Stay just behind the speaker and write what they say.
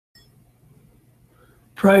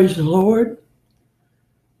Praise the Lord.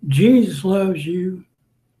 Jesus loves you,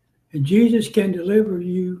 and Jesus can deliver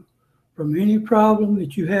you from any problem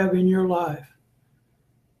that you have in your life.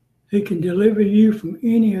 He can deliver you from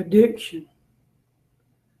any addiction.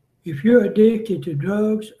 If you're addicted to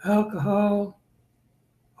drugs, alcohol,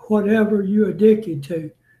 whatever you're addicted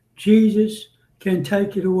to, Jesus can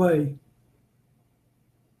take it away.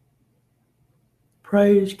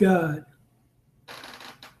 Praise God.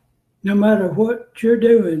 No matter what you're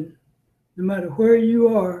doing, no matter where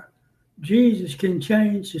you are, Jesus can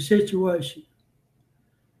change the situation.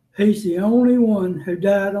 He's the only one who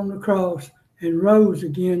died on the cross and rose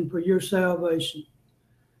again for your salvation.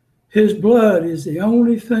 His blood is the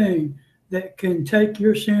only thing that can take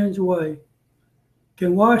your sins away,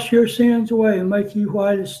 can wash your sins away and make you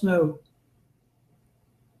white as snow.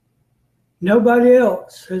 Nobody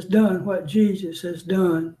else has done what Jesus has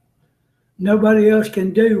done. Nobody else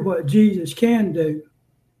can do what Jesus can do.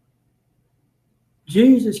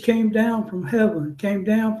 Jesus came down from heaven, came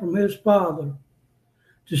down from his Father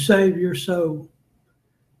to save your soul.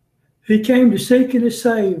 He came to seek and to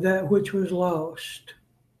save that which was lost.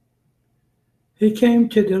 He came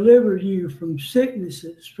to deliver you from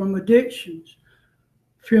sicknesses, from addictions,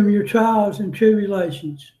 from your trials and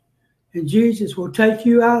tribulations. And Jesus will take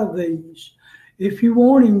you out of these if you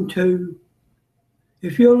want him to,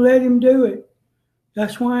 if you'll let him do it.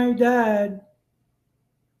 That's why he died.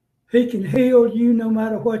 He can heal you no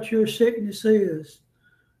matter what your sickness is.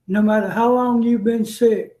 No matter how long you've been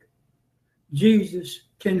sick, Jesus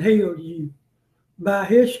can heal you. By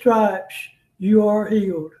his stripes, you are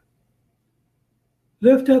healed.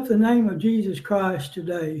 Lift up the name of Jesus Christ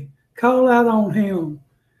today. Call out on him.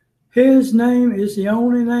 His name is the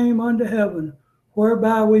only name under heaven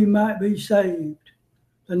whereby we might be saved.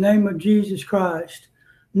 The name of Jesus Christ.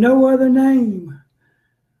 No other name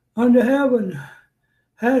under heaven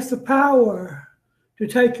has the power to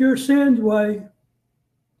take your sins away.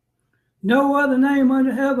 No other name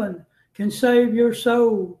under heaven can save your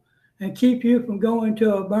soul and keep you from going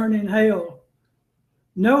to a burning hell.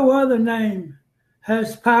 No other name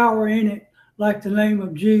has power in it like the name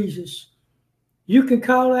of Jesus. You can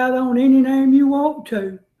call out on any name you want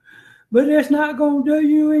to, but it's not going to do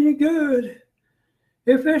you any good.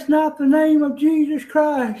 If it's not the name of Jesus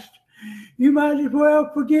Christ, you might as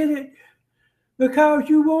well forget it, because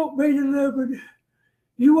you won't be delivered,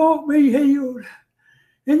 you won't be healed,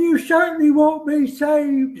 and you certainly won't be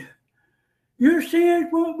saved. Your sins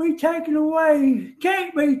won't be taken away,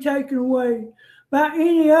 can't be taken away by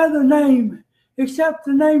any other name except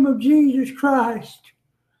the name of Jesus Christ,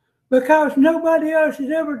 because nobody else has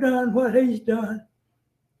ever done what he's done.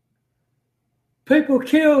 People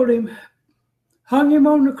killed him, hung him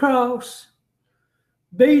on the cross,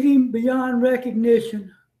 beat him beyond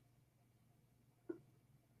recognition.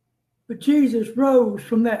 But Jesus rose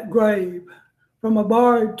from that grave, from a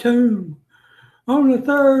barred tomb, on the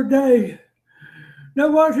third day.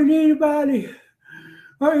 There wasn't anybody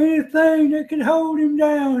or anything that could hold him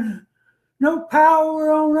down. No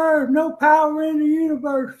power on earth, no power in the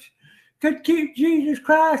universe could keep Jesus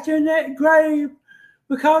Christ in that grave,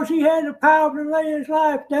 because he had the power to lay his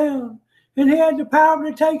life down, and he had the power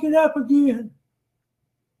to take it up again.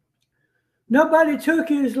 Nobody took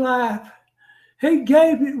his life. He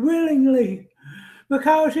gave it willingly,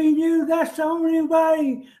 because he knew that's the only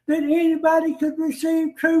way that anybody could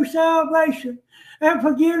receive true salvation and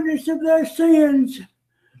forgiveness of their sins.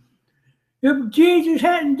 If Jesus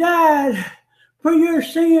hadn't died for your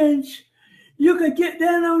sins, you could get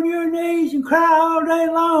down on your knees and cry all day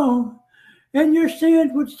long, and your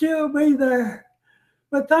sins would still be there.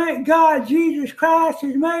 But thank God Jesus Christ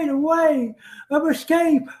has made a way of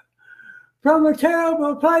escape from a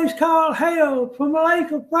terrible place called hell, from a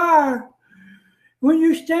lake of fire. When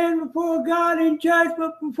you stand before God in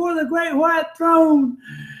judgment, before the great white throne,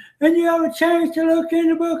 and you have a chance to look in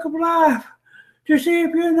the book of life to see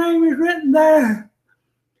if your name is written there.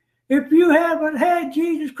 If you haven't had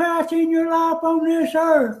Jesus Christ in your life on this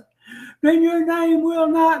earth, then your name will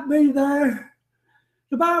not be there.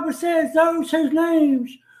 The Bible says those whose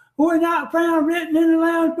names were not found written in the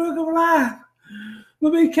Lamb's book of life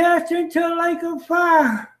will be cast into a lake of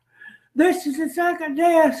fire. This is the second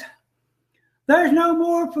death. There's no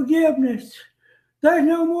more forgiveness. There's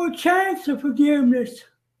no more chance of forgiveness.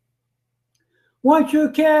 Once you're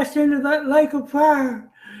cast into that lake of fire,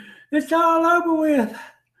 it's all over with.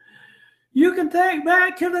 You can think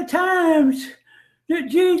back to the times that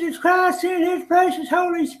Jesus Christ sent his precious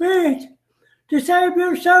Holy Spirit to save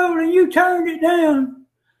your soul, and you turned it down.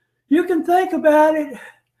 You can think about it.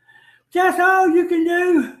 That's all you can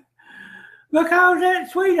do. because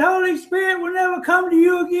that sweet Holy Spirit will never come to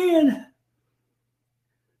you again.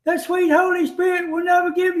 That sweet Holy Spirit will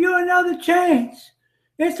never give you another chance.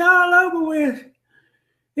 It's all over with.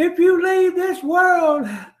 If you leave this world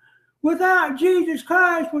without Jesus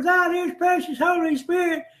Christ, without His precious Holy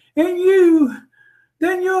Spirit in you,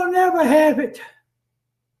 then you'll never have it.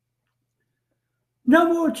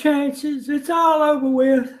 No more chances. It's all over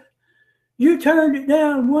with. You turned it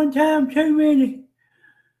down one time too many.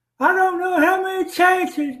 I don't know how many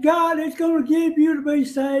chances God is going to give you to be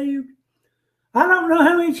saved. I don't know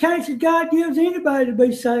how many chances God gives anybody to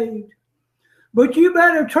be saved. But you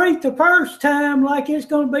better treat the first time like it's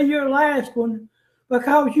going to be your last one,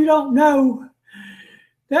 because you don't know.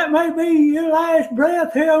 That may be your last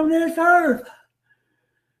breath here on this earth.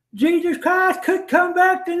 Jesus Christ could come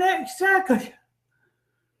back the next second.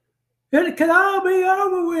 It could all be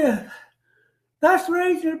over with. That's the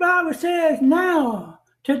reason the Bible says now,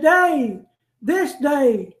 today, this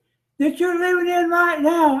day that you're living in right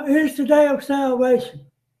now is the day of salvation.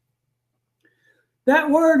 That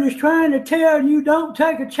word is trying to tell you don't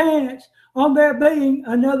take a chance on there being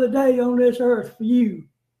another day on this earth for you.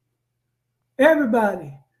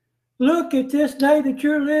 Everybody, look at this day that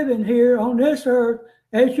you're living here on this earth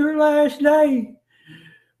as your last day,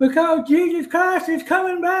 because Jesus Christ is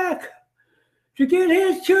coming back to get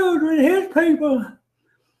His children, His people.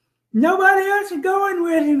 Nobody else is going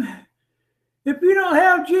with Him. If you don't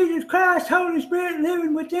have Jesus Christ, Holy Spirit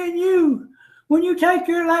living within you, when you take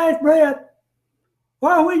your last breath,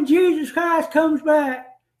 or when Jesus Christ comes back,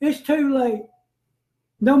 it's too late.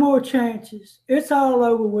 No more chances. It's all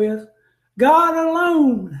over with. God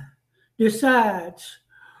alone decides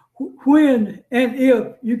when and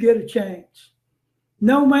if you get a chance.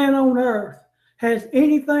 No man on earth has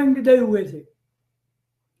anything to do with it.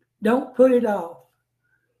 Don't put it off.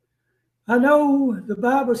 I know the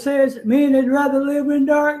Bible says that men would rather live in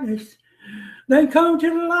darkness than come to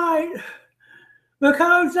the light,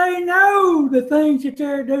 because they know the things that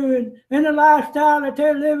they're doing and the lifestyle that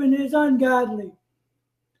they're living is ungodly.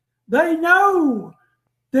 They know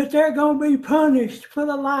that they're going to be punished for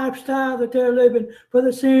the lifestyle that they're living, for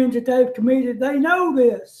the sins that they've committed. They know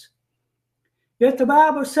this. Yet the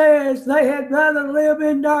Bible says they had rather live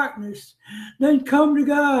in darkness than come to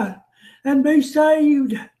God and be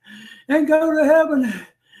saved and go to heaven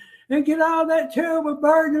and get all that terrible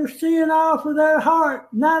burden of sin off of their heart,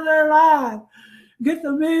 not of their life. Get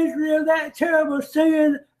the misery of that terrible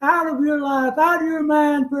sin out of your life, out of your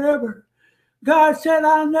mind forever. God said,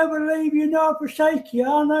 I'll never leave you nor forsake you.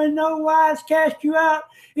 I'll in no wise cast you out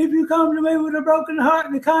if you come to me with a broken heart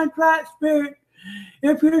and a contrite spirit.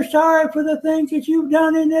 If you're sorry for the things that you've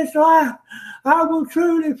done in this life, I will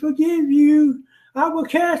truly forgive you. I will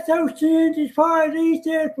cast those sins as far as east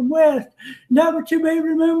is from west, never to be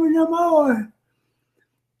remembered no more.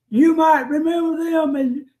 You might remember them,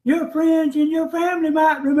 and your friends and your family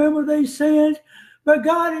might remember these sins, but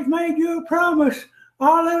God has made you a promise.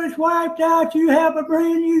 All of it's wiped out. You have a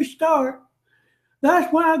brand new start.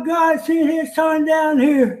 That's why God sent His Son down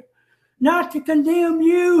here, not to condemn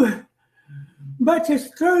you, but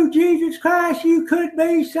just through Jesus Christ you could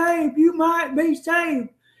be saved. You might be saved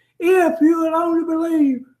if you will only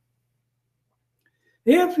believe.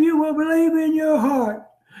 If you will believe in your heart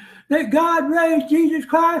that God raised Jesus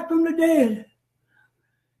Christ from the dead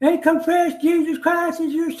and confess Jesus Christ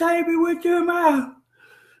as your Savior with your mouth,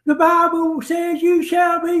 the Bible says you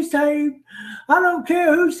shall be saved. I don't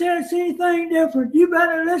care who says anything different. You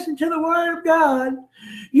better listen to the Word of God.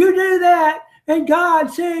 You do that, and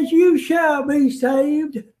God says you shall be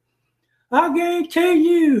saved. I guarantee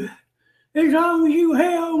you, as long as you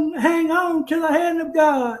hang on to the hand of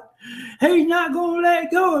God, He's not going to let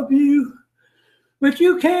go of you. But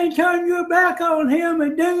you can't turn your back on Him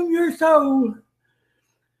and doom your soul.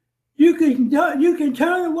 You can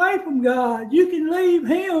turn away from God. You can leave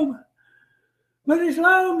Him. But as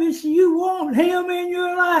long as you want Him in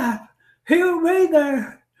your life, He'll be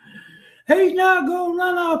there. He's not going to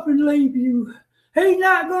run off and leave you. He's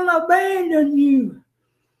not going to abandon you.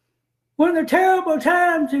 When the terrible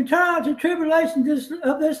times and trials and tribulations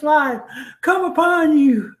of this life come upon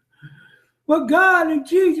you, well, God and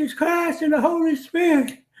Jesus Christ and the Holy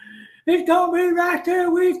Spirit is going to be right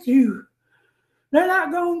there with you. They're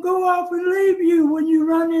not going to go off and leave you when you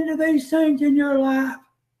run into these things in your life.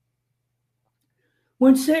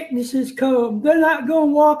 When sicknesses come, they're not going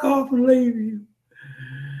to walk off and leave you.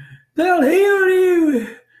 They'll heal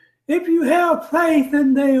you if you have faith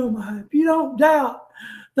in them. If you don't doubt,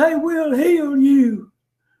 they will heal you.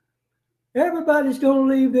 Everybody's going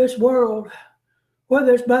to leave this world,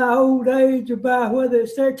 whether it's by old age or by whether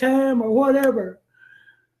it's their time or whatever.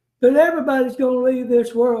 But everybody's going to leave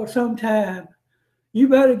this world sometime. You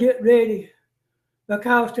better get ready,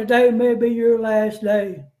 because today may be your last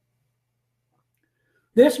day.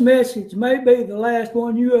 This message may be the last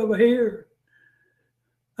one you ever hear.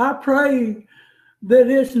 I pray that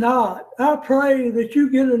it's not. I pray that you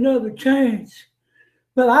get another chance.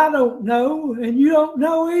 But I don't know, and you don't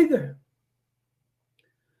know either.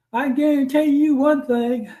 I guarantee you one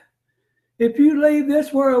thing. If you leave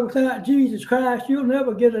this world without Jesus Christ, you'll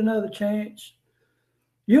never get another chance.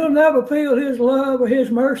 You'll never feel his love or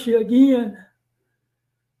his mercy again.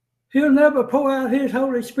 He'll never pour out his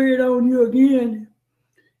Holy Spirit on you again.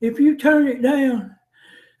 If you turn it down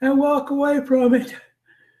and walk away from it,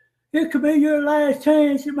 it could be your last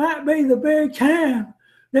chance. It might be the very time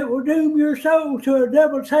that will doom your soul to a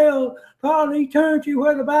devil's hell for all eternity,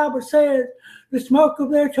 where the Bible says the smoke of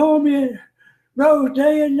their torment rose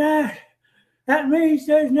day and night. That means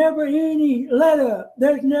there's never any let up.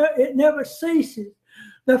 It never ceases.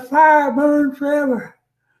 The fire burns forever.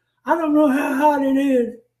 I don't know how hot it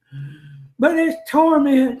is, but it's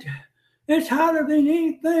torment. It's hotter than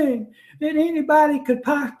anything that anybody could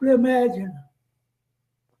possibly imagine.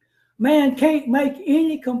 Man can't make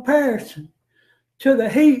any comparison to the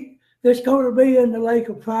heat that's going to be in the lake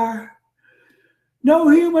of fire. No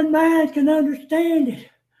human mind can understand it.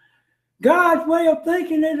 God's way of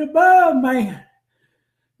thinking is above man.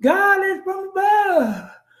 God is from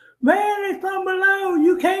above. Man is from below.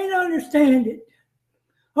 You can't understand it.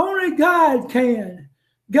 Only God can.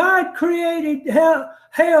 God created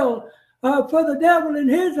hell for the devil and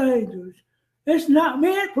his angels. It's not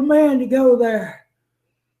meant for man to go there.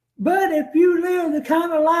 But if you live the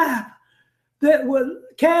kind of life that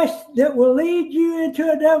will lead you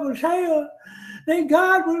into a devil's hell, then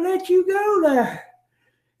God will let you go there.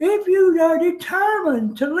 If you are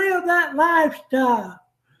determined to live that lifestyle,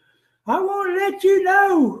 I want to let you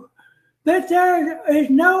know that there is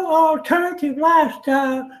no alternative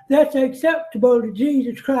lifestyle that's acceptable to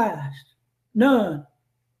Jesus Christ. None.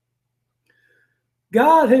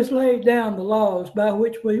 God has laid down the laws by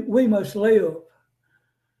which we must live.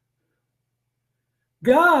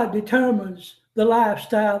 God determines the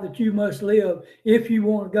lifestyle that you must live if you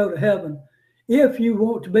want to go to heaven, if you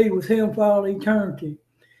want to be with him for all eternity,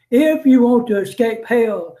 if you want to escape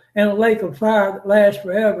hell and a lake of fire that lasts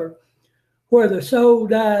forever, where the soul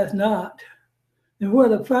dies not, and where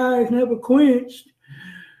the fire is never quenched.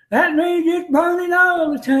 That means it's burning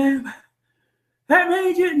all the time. That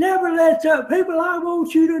means it never lets up. People, I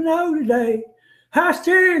want you to know today how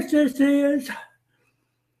serious this is.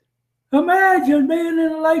 Imagine being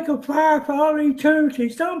in a lake of fire for all eternity.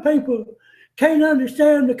 Some people can't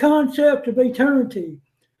understand the concept of eternity.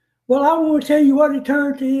 Well, I want to tell you what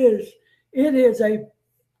eternity is. It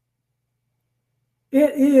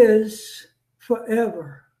is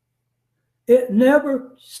forever. It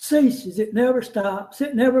never ceases. It never stops.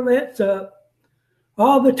 It never lets up.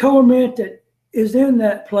 All the torment that is in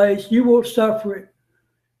that place, you will suffer it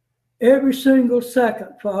every single second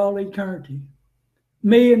for all eternity.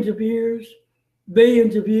 Millions of years,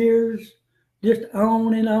 billions of years, just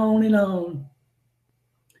on and on and on.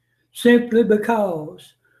 Simply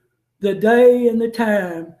because the day and the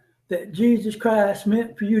time that Jesus Christ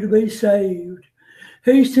meant for you to be saved,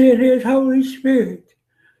 he sent his Holy Spirit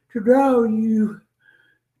to draw you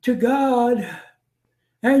to God,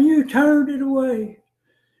 and you turned it away.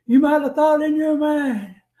 You might have thought in your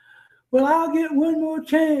mind, well, I'll get one more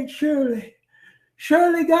chance, surely.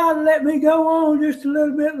 Surely God will let me go on just a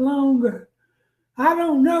little bit longer. I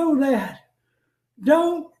don't know that.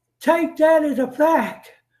 Don't take that as a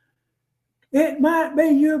fact. It might be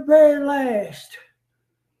your very last.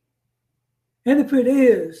 And if it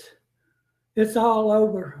is, it's all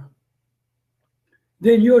over.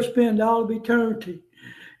 Then you'll spend all of eternity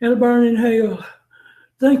in a burning hell.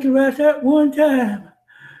 Think about that one time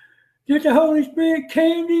that the Holy Spirit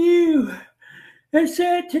came to you and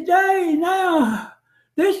said, today, now,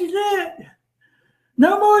 this is it.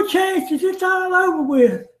 No more chances. It's all over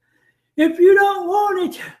with. If you don't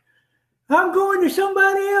want it, I'm going to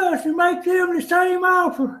somebody else and make them the same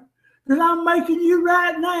offer that I'm making you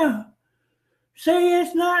right now. See,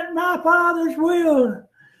 it's not my Father's will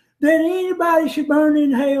that anybody should burn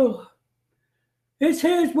in hell. It's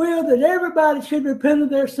his will that everybody should repent of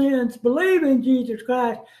their sins, believe in Jesus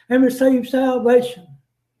Christ, and receive salvation.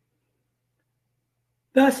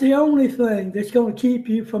 That's the only thing that's going to keep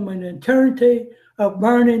you from an eternity of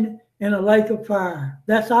burning in a lake of fire.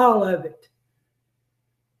 That's all of it.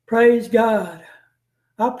 Praise God.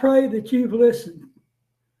 I pray that you've listened,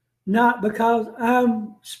 not because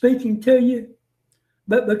I'm speaking to you,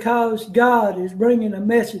 but because God is bringing a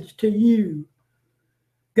message to you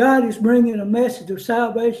God is bringing a message of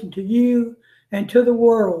salvation to you and to the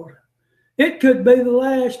world. It could be the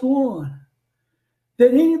last one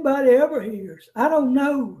that anybody ever hears. I don't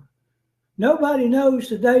know. Nobody knows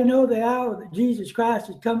the day nor the hour that Jesus Christ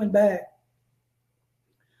is coming back.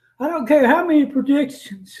 I don't care how many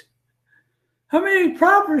predictions, how many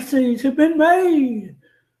prophecies have been made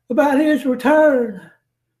about his return.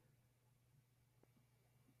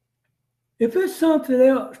 If it's something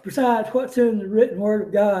else besides what's in the written word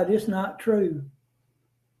of God, it's not true.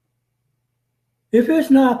 If it's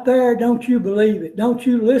not there, don't you believe it. Don't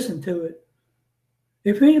you listen to it.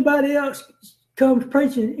 If anybody else comes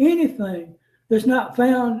preaching anything that's not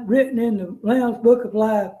found written in the Lamb's Book of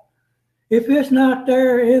Life, if it's not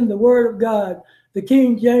there in the Word of God, the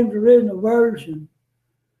King James Original Version,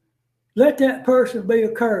 let that person be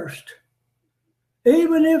accursed.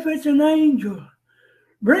 Even if it's an angel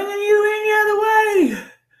bringing you any other way,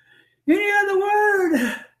 any other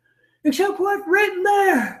word, except what's written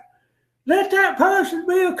there, let that person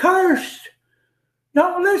be accursed.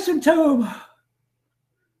 Don't listen to them,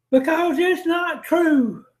 because it's not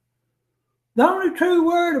true. The only true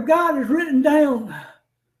word of God is written down.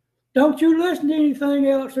 Don't you listen to anything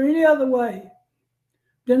else or any other way.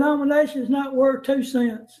 Denomination is not worth 2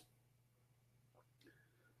 cents.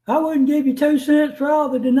 I wouldn't give you 2 cents for all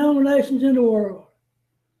the denominations in the world.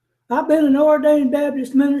 I've been an ordained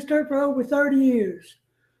Baptist minister for over 30 years,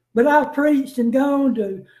 but I've preached and gone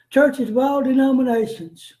to churches of all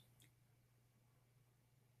denominations.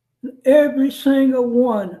 Every single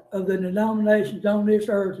one of the denominations on this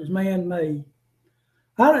earth is man-made.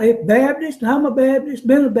 If Baptist, I'm a Baptist,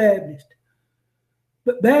 been a Baptist.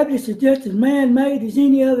 But Baptist is just as man-made as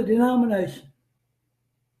any other denomination.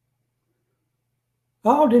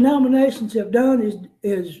 All denominations have done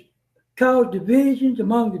is cause divisions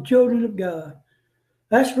among the children of God.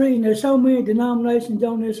 That's the reason there's so many denominations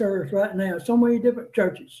on this earth right now, so many different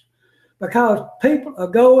churches. Because people are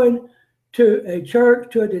going to a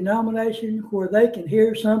church, to a denomination where they can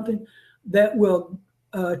hear something that will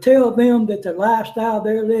tell them that the lifestyle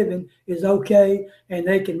they're living is okay and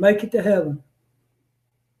they can make it to heaven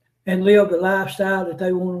and live the lifestyle that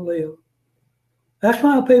they want to live. That's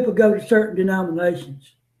why people go to certain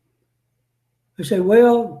denominations. They say,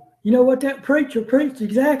 well, you know what, that preacher preached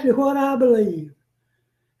exactly what I believe.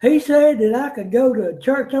 He said that I could go to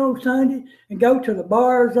church on Sunday and go to the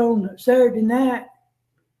bars on Saturday night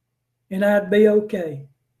and I'd be okay.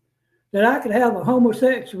 That I could have a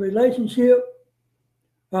homosexual relationship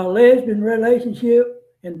or a lesbian relationship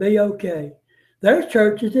and be okay. There's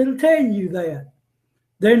churches that'll tell you that.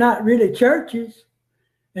 They're not really churches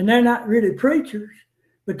and they're not really preachers,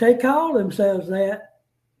 but they call themselves that.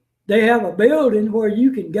 They have a building where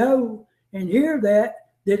you can go and hear that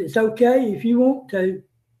it's okay if you want to.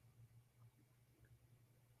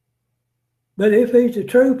 But if he's a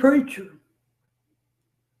true preacher,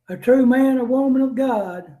 a true man or woman of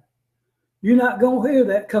God, you're not going to hear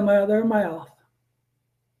that come out of their mouth.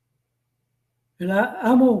 And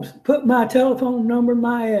I'm going to put my telephone number,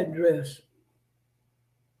 my address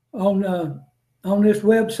on this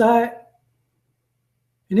website.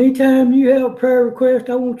 And anytime you have a prayer request,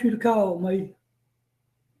 I want you to call me.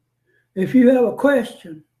 If you have a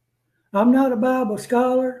question, I'm not a Bible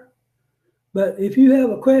scholar, but if you have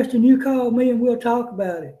a question, you call me and we'll talk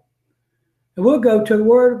about it. And we'll go to the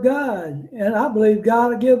Word of God. And I believe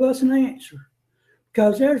God will give us an answer.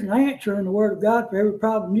 Because there's an answer in the Word of God for every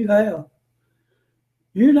problem you have.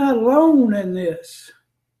 You're not alone in this.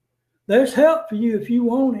 There's help for you if you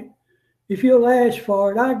want it. If you'll ask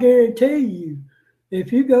for it, I guarantee you,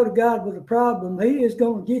 if you go to God with a problem, He is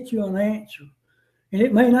going to get you an answer. And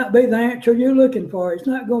it may not be the answer you're looking for. It's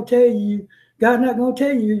not going to tell you, God's not going to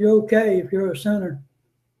tell you you're okay if you're a sinner.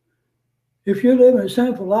 If you're living a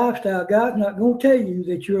sinful lifestyle, God's not going to tell you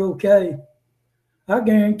that you're okay. I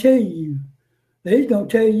guarantee you that He's going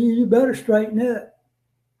to tell you you better straighten up.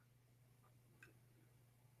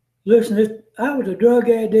 Listen, I was a drug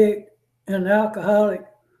addict and an alcoholic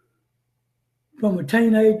from a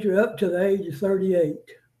teenager up to the age of 38.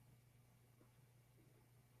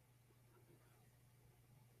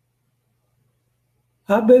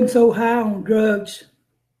 I've been so high on drugs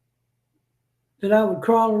that I would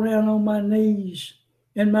crawl around on my knees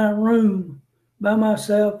in my room by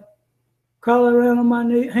myself, crawl around on my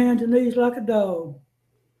hands and knees like a dog,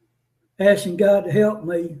 asking God to help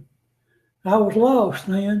me. I was lost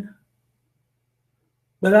then,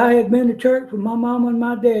 but I had been to church with my mama and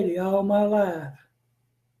my daddy all my life.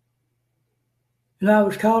 And I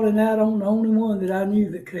was calling out on the only one that I knew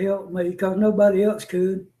that could help me because nobody else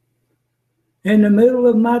could. In the middle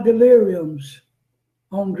of my deliriums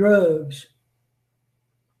on drugs,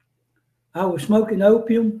 I was smoking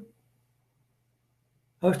opium.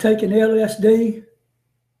 I was taking LSD.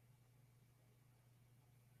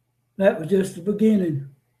 That was just the beginning.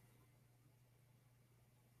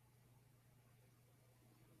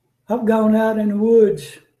 I've gone out in the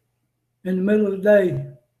woods in the middle of the day,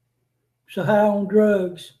 so high on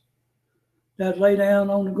drugs that I'd lay down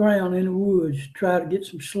on the ground in the woods, try to get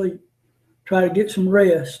some sleep, try to get some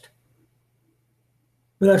rest.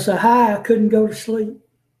 But I was so high I couldn't go to sleep.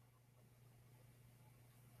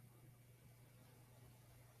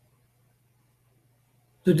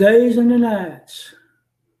 The days and the nights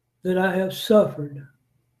that I have suffered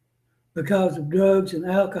because of drugs and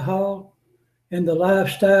alcohol and the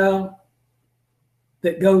lifestyle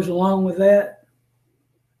that goes along with that,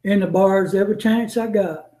 in the bars every chance I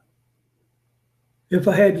got. If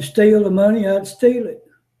I had to steal the money, I'd steal it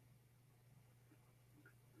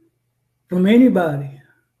from anybody.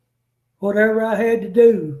 Whatever I had to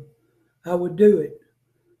do, I would do it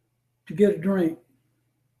to get a drink,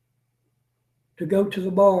 to go to the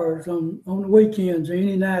bars on the weekends, or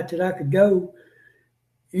any night that I could go,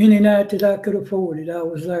 any night that I could afford it, I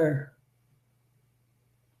was there.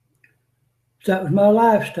 So that was my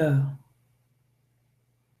lifestyle.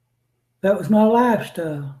 That was my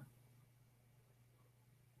lifestyle.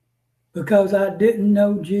 Because I didn't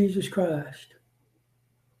know Jesus Christ.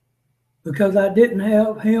 Because I didn't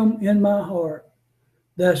have him in my heart.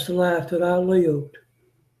 That's the life that I lived.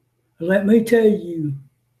 Let me tell you,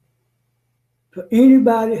 for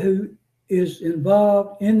anybody who is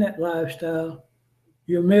involved in that lifestyle,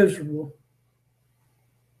 you're miserable.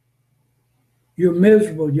 You're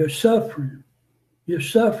miserable. You're suffering. You're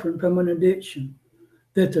suffering from an addiction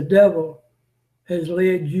that the devil has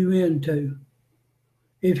led you into.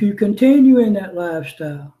 If you continue in that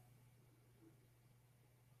lifestyle,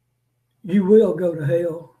 you will go to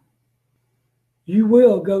hell. You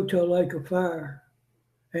will go to a lake of fire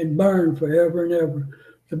and burn forever and ever.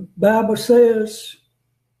 The Bible says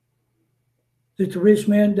that the rich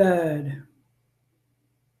man died,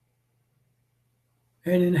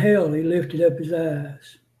 and in hell he lifted up his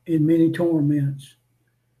eyes in many torments.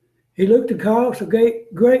 He looked across a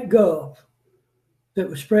great gulf that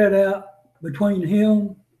was spread out between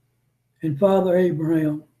him and Father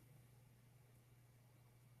Abraham.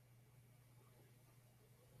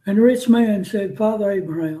 And the rich man said, Father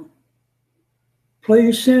Abraham,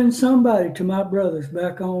 please send somebody to my brothers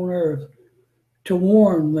back on earth to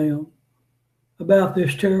warn them about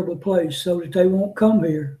this terrible place so that they won't come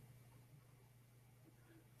here.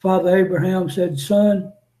 Father Abraham said,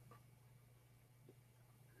 son,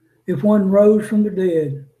 if one rose from the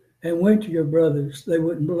dead and went to your brothers, they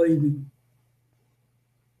wouldn't believe him.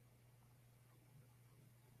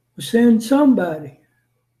 But send somebody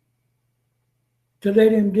to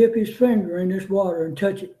let him dip his finger in this water and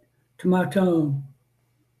touch it to my tongue,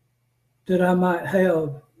 that I might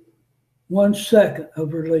have 1 second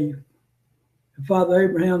of relief. And Father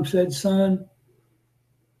Abraham said, son,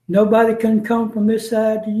 nobody can come from this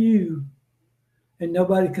side to you, and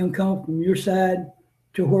nobody can come from your side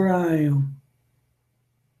to where I am.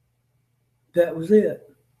 That was it.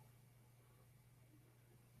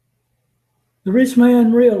 The rich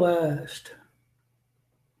man realized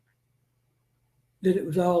that it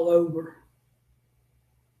was all over,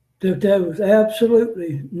 that there was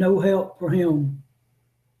absolutely no help for him.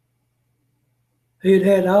 He had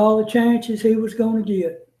had all the chances he was going to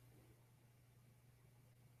get,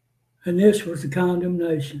 and this was the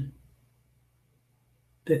condemnation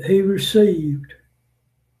that he received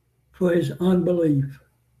for his unbelief,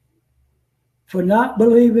 for not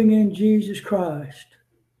believing in Jesus Christ.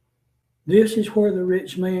 This is where the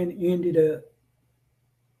rich man ended up,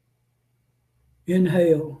 in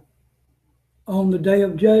hell. On the day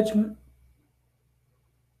of judgment,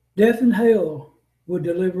 death and hell would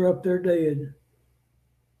deliver up their dead.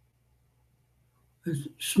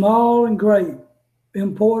 Small and great,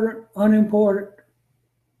 important, unimportant,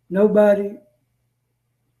 nobody,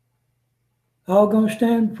 all going to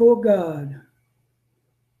stand before God.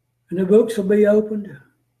 And the books will be opened,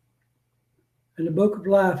 and the book of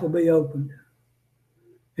life will be opened.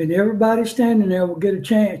 And everybody standing there will get a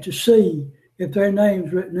chance to see if their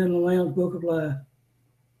name's written in the Lamb's Book of Life.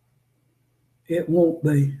 It won't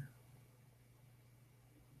be.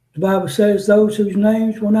 The Bible says those whose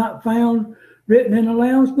names were not found written in the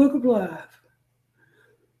Lamb's Book of Life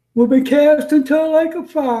will be cast into a lake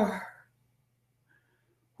of fire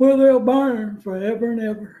where they'll burn forever and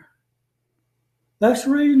ever. That's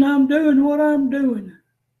the reason I'm doing what I'm doing.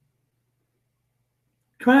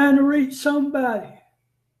 Trying to reach somebody.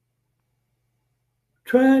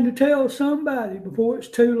 Trying to tell somebody before it's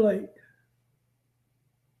too late.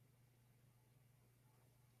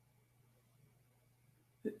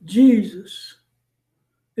 that Jesus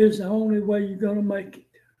is the only way you're going to make it.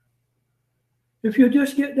 If you'll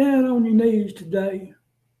just get down on your knees today,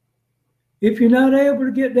 if you're not able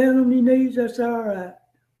to get down on your knees, that's all right.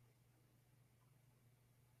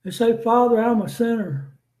 And say, Father, I'm a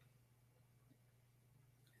sinner,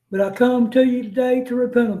 but I come to you today to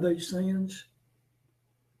repent of these sins.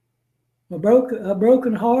 A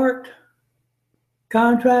broken heart,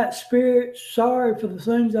 contrite spirit, sorry for the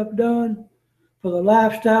things I've done, for the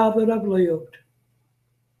lifestyle that I've lived.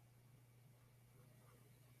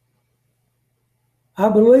 I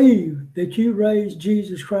believe that you raised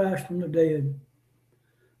Jesus Christ from the dead.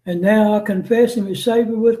 And now I confess him as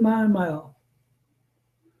Savior with my mouth.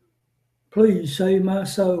 Please save my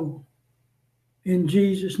soul in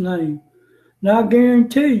Jesus' name. Now I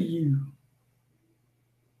guarantee you,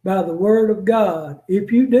 by the word of God,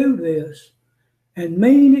 if you do this and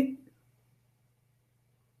mean it,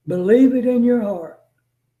 believe it in your heart,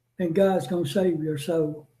 then God's going to save your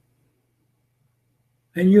soul.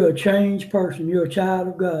 And you're a changed person. You're a child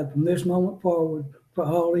of God from this moment forward for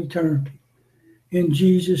all eternity. In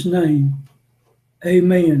Jesus' name,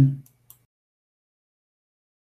 amen.